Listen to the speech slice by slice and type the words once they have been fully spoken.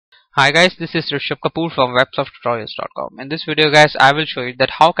Hi guys, this is Rishabh Kapoor from websofttutorials.com. In this video guys, I will show you that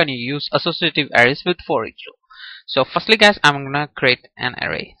how can you use associative arrays with for each loop. So firstly guys, I'm gonna create an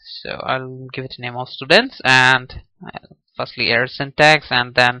array. So I'll give it a name of students and firstly array syntax,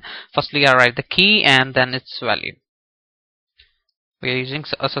 and then firstly I write the key and then its value. We are using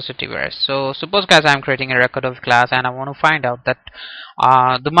associative arrays. So suppose guys, I'm creating a record of class and I want to find out that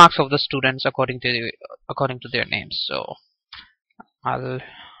the marks of the students according to their names. So I'll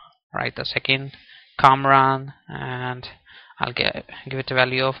write the second Kamran and I'll give it a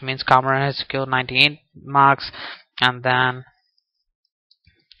value of, means Kamran has scored 98 marks, and then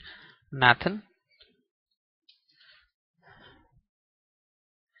Nathan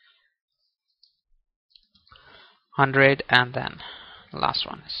 (100), and then last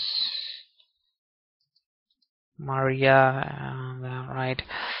one is Maria, and then write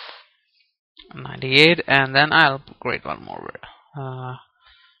 98, and then I'll create one more word.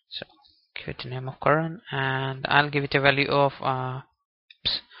 So give it the name of Karan and I'll give it a value of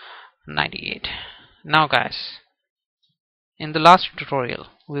 98. Now guys, in the last tutorial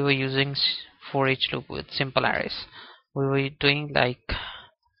we were using for each loop with simple arrays. We were doing like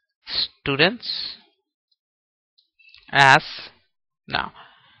students as. Now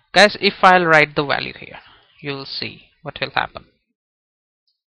guys, if I'll write the value here, you will see what will happen.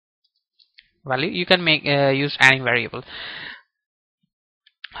 Value, you can make use any variable.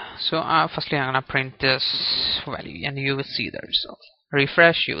 So firstly I'm gonna print this value and you will see the result.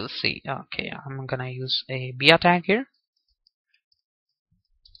 Refresh, you will see. Okay, I'm gonna use a bia tag here.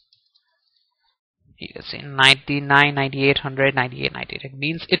 You can see 99, 98, 100, 98, 98. It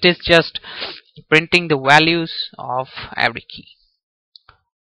means it is just printing the values of every key.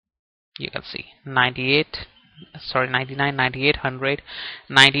 You can see 99, 98, 100,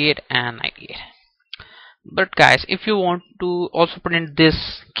 98 and 98. But guys, if you want to also print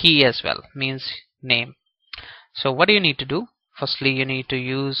this key as well, means name, so what do you need to do? Firstly you need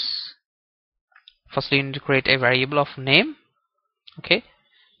to create a variable of name. Okay,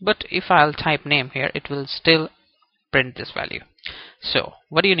 but if I'll type name here, it will still print this value. So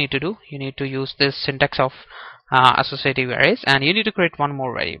what do you need to do? You need to use this syntax of associative arrays, and you need to create one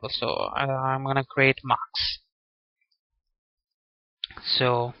more variable. So I'm gonna create marks.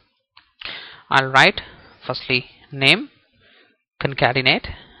 So I'll write firstly name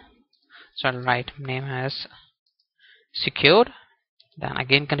concatenate. So I'll write name as secured, then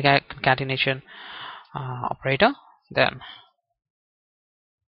again concatenation operator, then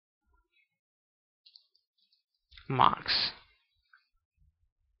marks.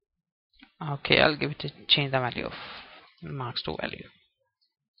 Okay, I'll give it change the value of marks to value,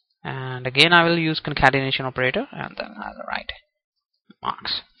 and again I will use concatenation operator, and then I'll write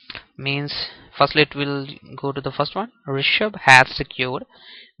marks. Means firstly it will go to the first one. Rishabh has secured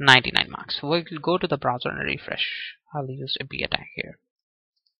 99 marks. We'll go to the browser and refresh. I'll use a bia tag here.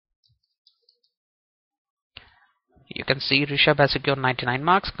 You can see Rishabh has secured 99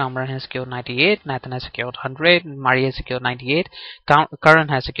 marks, Kamran has secured 98, Nathan has secured 100, Maria has secured 98, Karan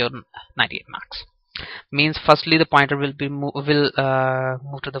has secured 98 marks. Means firstly the pointer will be move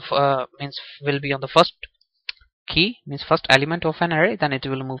to the will be on the first key, means first element of an array, then it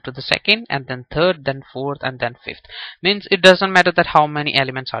will move to the second, and then third, then fourth, and then fifth. Means it doesn't matter that how many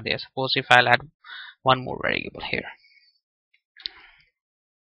elements are there. Suppose if I'll add one more variable here,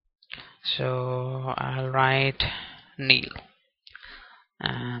 so I'll write Neil,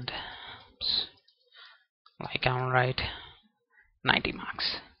 and like I'll write 90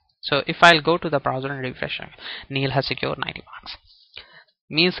 marks. So if I'll go to the browser and refresh, Neil has secured 90 marks.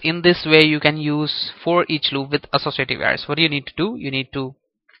 Means in this way you can use for each loop with associative arrays. What do you need to do? You need to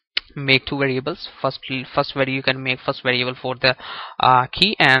make two variables. First variable, you can make first variable for the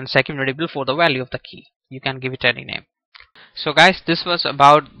key, and second variable for the value of the key. You can give it any name. So guys, this was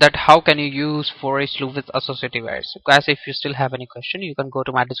about that how can you use for each loop with associative arrays. So guys, if you still have any question, you can go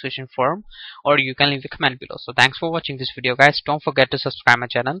to my description forum or you can leave a comment below. So thanks for watching this video guys. Don't forget to subscribe my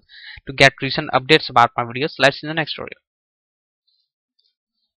channel to get recent updates about my videos. Let's see you in the next tutorial.